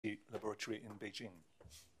laboratory in Beijing.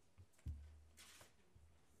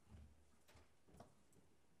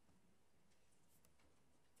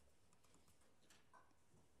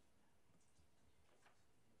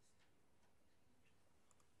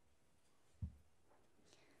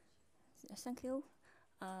 Thank you.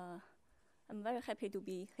 I'm very happy to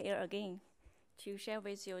be here again to share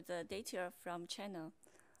with you the data from China.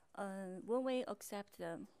 When we accept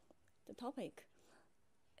the topic,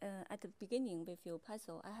 at the beginning with your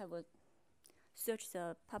puzzle, I have searched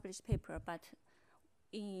the published paper, but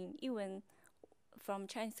even from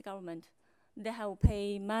Chinese government, they have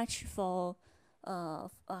paid much for,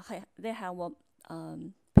 they have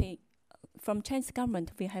pay, from Chinese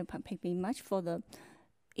government, we have paid much for the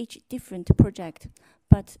each different project,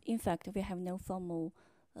 but in fact, we have no formal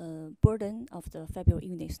burden of the federal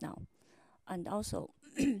units now. And also,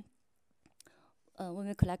 when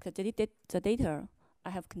we collect the data, I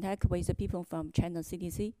have contact with the people from China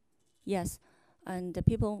CDC, yes, and the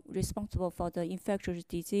people responsible for the infectious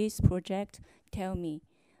disease project tell me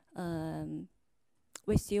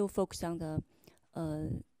we still focus on the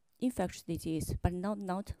infectious disease, but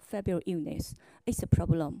not febrile illness. It's a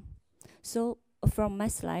problem. So from my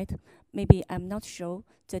slide, maybe I'm not sure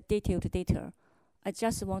the detailed data. I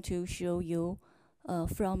just want to show you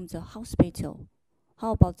from the hospital.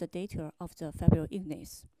 How about the data of the febrile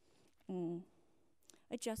illness?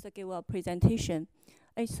 I just give a presentation.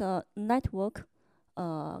 It's a network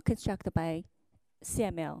constructed by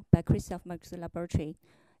CML, by Christoph Marx Laboratory,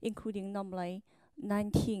 including normally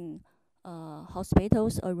 19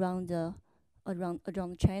 hospitals around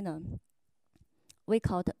China. We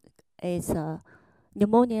call it as a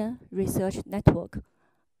pneumonia research network.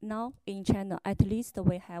 Now in China, at least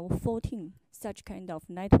we have 14 such kind of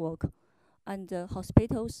network, and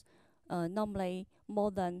hospitals, normally more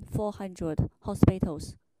than 400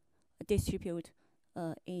 hospitals distribute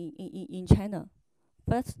in China.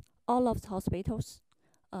 But all of the hospitals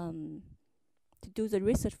to do the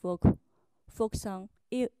research work focus on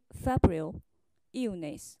febrile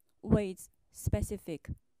illness with specific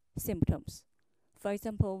symptoms. For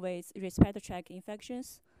example, with respiratory tract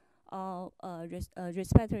infections, or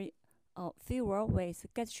respiratory fever with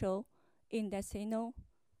gastrointestinal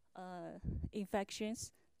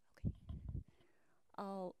infections,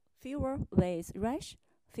 fever with rash,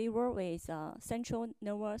 fever with central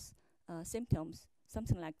nervous symptoms,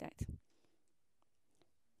 something like that.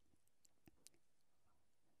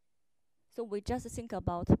 So we just think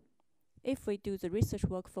about if we do the research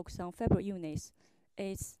work focused on febrile illness,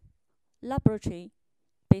 it's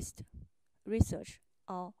laboratory-based research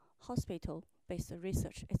or hospital-based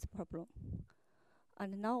research. It's a problem.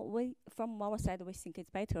 And now from our side, we think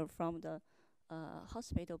it's better from the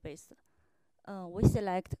hospital-based. We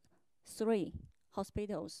select 3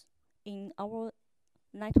 hospitals in our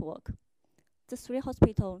network. The 3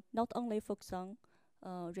 hospitals not only focus on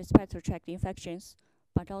respiratory tract infections,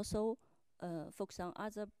 but also focus on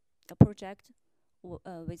other projects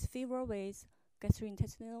with fever, with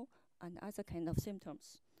gastrointestinal, and other kind of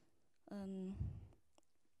symptoms.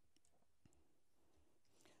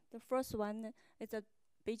 The first one is the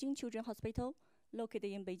Beijing Children's Hospital,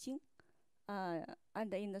 located in Beijing.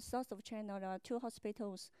 And in the south of China, there are 2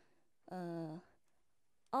 hospitals.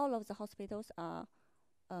 All of the hospitals are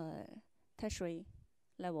tertiary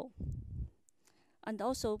level. And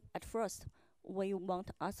also, at first, we want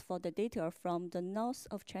to ask for the data from the north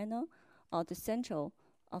of China or the central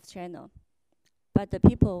of China. But the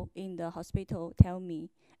people in the hospital tell me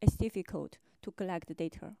it's difficult to collect the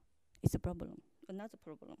data. It's a problem, another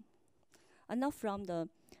problem. And now from the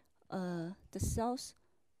south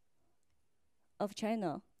of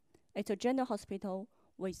China, it's a general hospital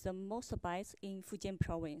with the most beds in Fujian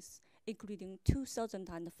province, including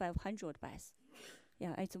 2,500 beds.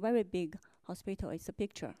 Yeah, it's a very big hospital. It's a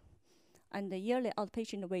picture. And the yearly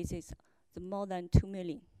outpatient visits is more than 2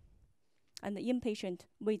 million. And the inpatient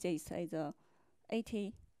visits is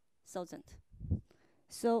 80,000.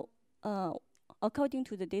 So according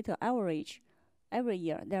to the data average, every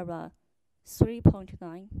year there are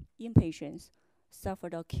 3.9 inpatients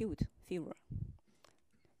suffered acute fever.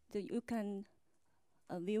 You can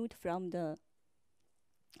view it from the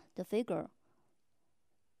figure.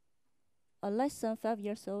 Less than 5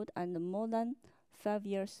 years old and more than 5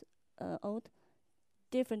 years old,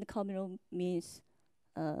 different common means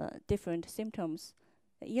different symptoms.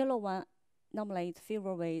 The yellow one normally is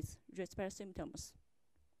fever with respiratory symptoms.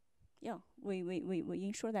 Yeah, we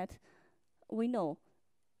ensure that we know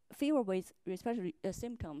fever with respiratory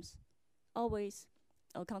symptoms always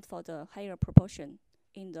account for the higher proportion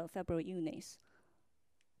in the febrile illness.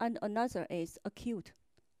 And another is acute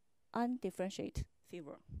undifferentiated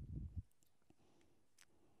fever.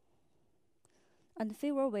 And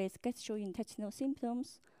fever with gastrointestinal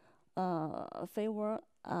symptoms, fever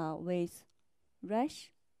with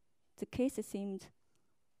rash, the cases seemed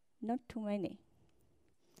not too many.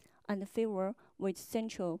 And fever with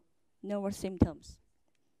central nervous symptoms.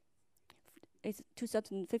 It's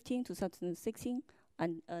 2015, 2016,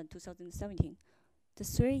 and 2017. The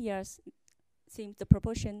 3 years seems the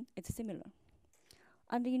proportion is similar.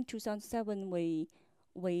 And in 2007, we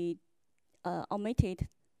omitted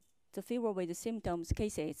the fever with symptoms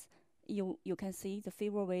cases. You can see the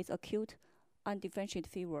fever with acute undifferentiated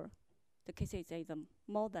fever. The cases is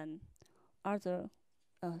more than other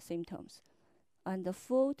symptoms. And the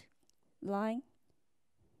fourth line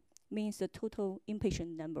means the total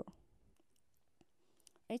inpatient number.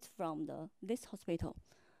 It's from this hospital.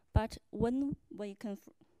 But when we can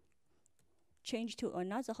change to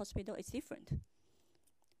another hospital, it's different.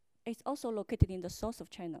 It's also located in the south of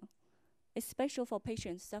China. It's special for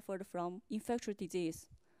patients suffered from infectious disease.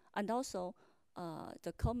 And also,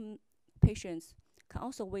 the common patients can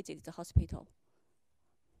also visit the hospital.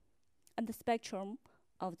 And the spectrum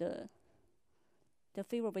of the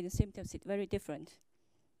fever with symptoms is very different.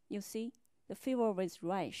 You see, the fever with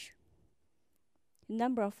rash. The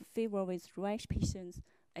number of fever with rash patients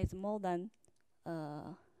is more than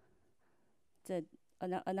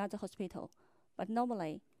another hospital. But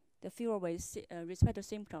normally, the fever with respiratory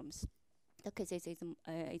symptoms, the cases is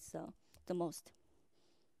the most.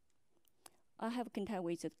 I have contact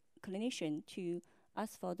with the clinician to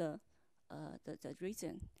ask for the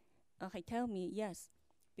reason. He tell me yes,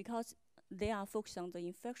 because they are focused on the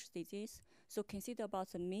infectious disease. So consider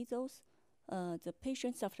about the measles. The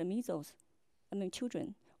patients of the measles,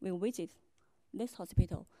 children will visit this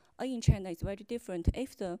hospital. In China, it's very different.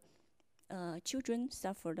 If the children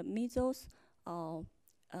suffer the measles or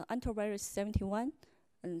antivirus 71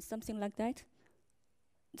 and something like that,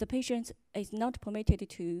 the patient is not permitted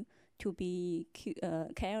to be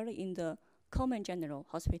cared in the common general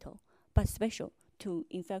hospital, but special to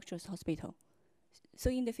infectious hospital.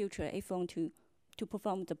 So in the future, if we want to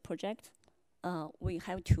perform the project, we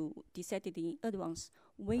have to decide in advance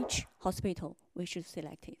which hospital we should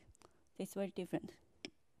select it. It's very different.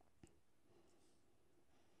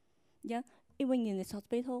 Yeah, even in this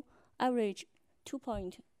hospital, average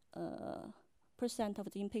 2%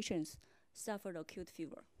 of the inpatients suffered acute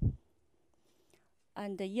fever.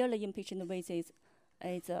 And the yearly inpatient visits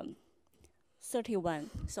is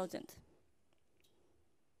 31,000.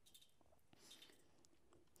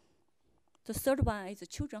 The third one is the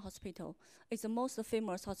Children's Hospital. It's the most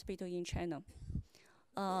famous hospital in China.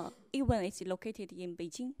 Even it's located in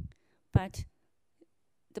Beijing, but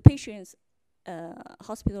the patients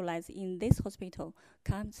hospitalized in this hospital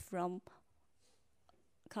comes from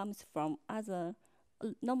other.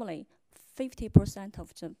 Normally, 50%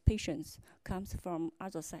 of the patients comes from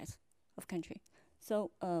other sides of country.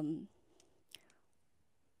 So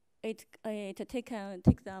it take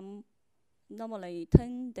them normally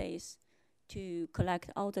 10 days to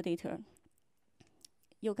collect all the data.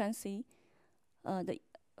 You can see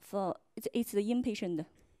it's the inpatient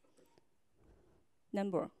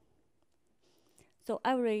number. So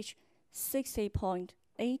average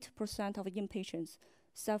 60.8% of inpatients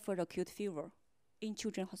suffered acute fever in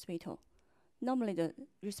children's hospital. Normally, the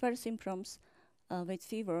respiratory symptoms with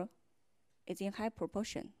fever is in high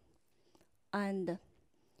proportion. And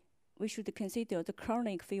we should consider the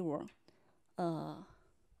chronic fever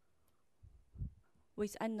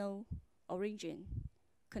with unknown origin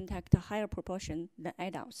contact a higher proportion than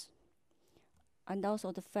adults. And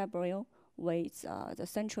also the febrile with the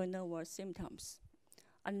central nervous symptoms.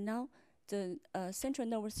 And now the central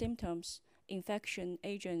nervous symptoms infection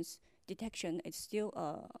agents detection is still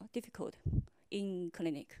difficult in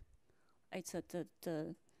clinic. It's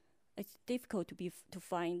it's difficult to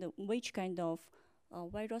find which kind of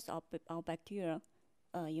virus or bacteria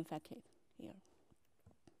infected here.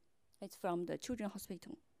 It's from the children's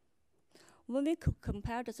hospital. When we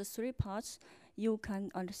compare the three parts, you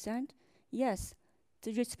can understand, yes,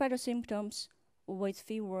 the respiratory symptoms with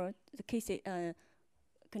fever, the cases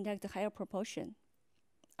contact a higher proportion.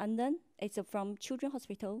 And then it's from children's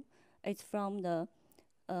hospital, it's from the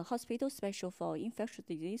hospital special for infectious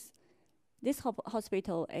disease. This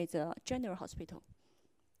hospital is a general hospital,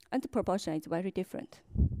 and the proportion is very different.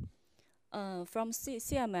 From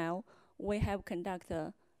CML, we have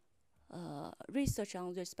conducted research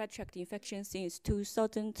on respiratory tract infection since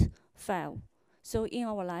 2005. So in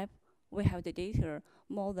our lab, we have the data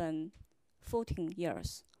more than 14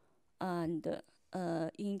 years. And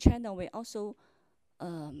in China, we also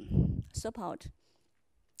support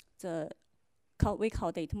we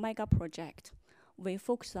call it mega project. We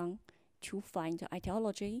focus on to find the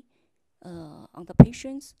etiology on the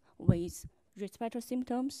patients with respiratory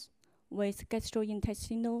symptoms, with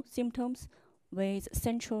gastrointestinal symptoms, with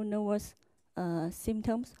central nervous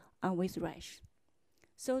symptoms, and with rash.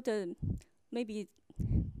 So maybe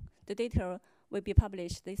the data will be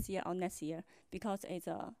published this year or next year because it's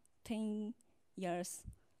 10 years,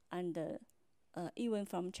 and even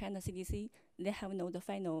from China CDC, they have no the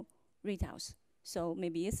final results. So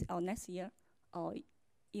maybe it's next year or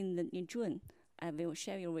in June, I will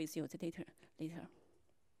share with you the data later.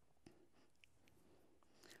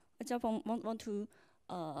 I just want to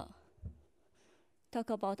talk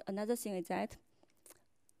about another thing is that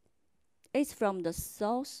it's from the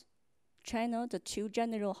South China, the two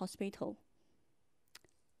general hospital.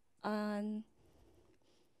 And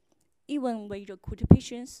even with recruited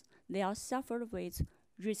patients, they are suffered with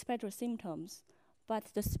respiratory symptoms, but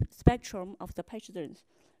the spectrum of the patients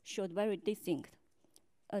showed very distinct.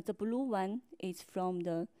 The blue one is from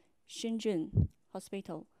the Shenzhen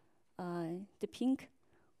hospital. The pink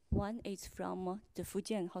one is from the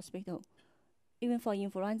Fujian hospital. Even for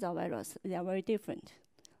influenza virus, they are very different.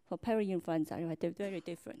 For parainfluenza, they are very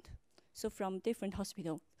different. So from different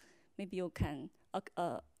hospitals, maybe you can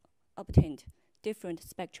obtain different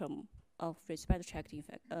spectrum of respiratory tract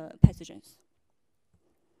pathogens.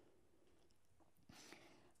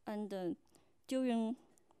 And during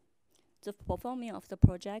the performing of the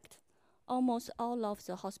project, almost all of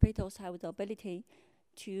the hospitals have the ability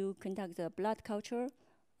to conduct the blood culture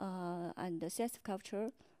and the CSF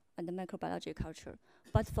culture and the microbiology culture.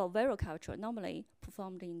 But for viral culture, normally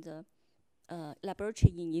performed in the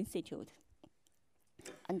laboratory in institute.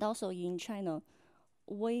 And also in China,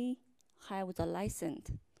 we have the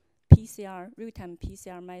licensed PCR, real-time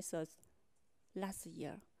PCR methods last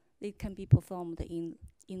year. They can be performed in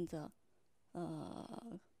the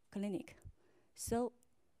clinic. So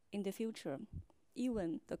in the future,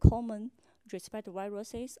 even the common respiratory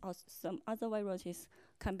viruses or some other viruses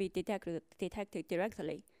can be detected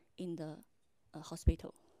directly in the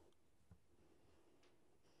hospital.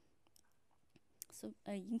 So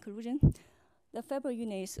in conclusion, the febrile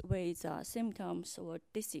units with symptoms were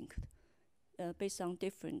distinct based on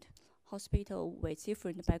different hospital with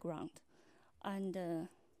different background. And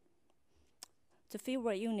the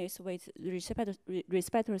fever units with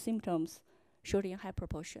respiratory symptoms showed in high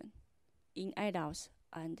proportion in adults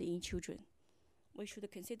and in children. We should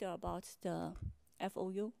consider about the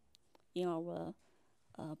FOU in our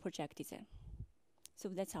project design. So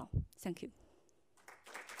that's all. Thank you.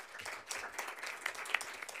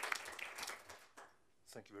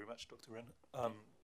 Thank you very much, Dr. Ren.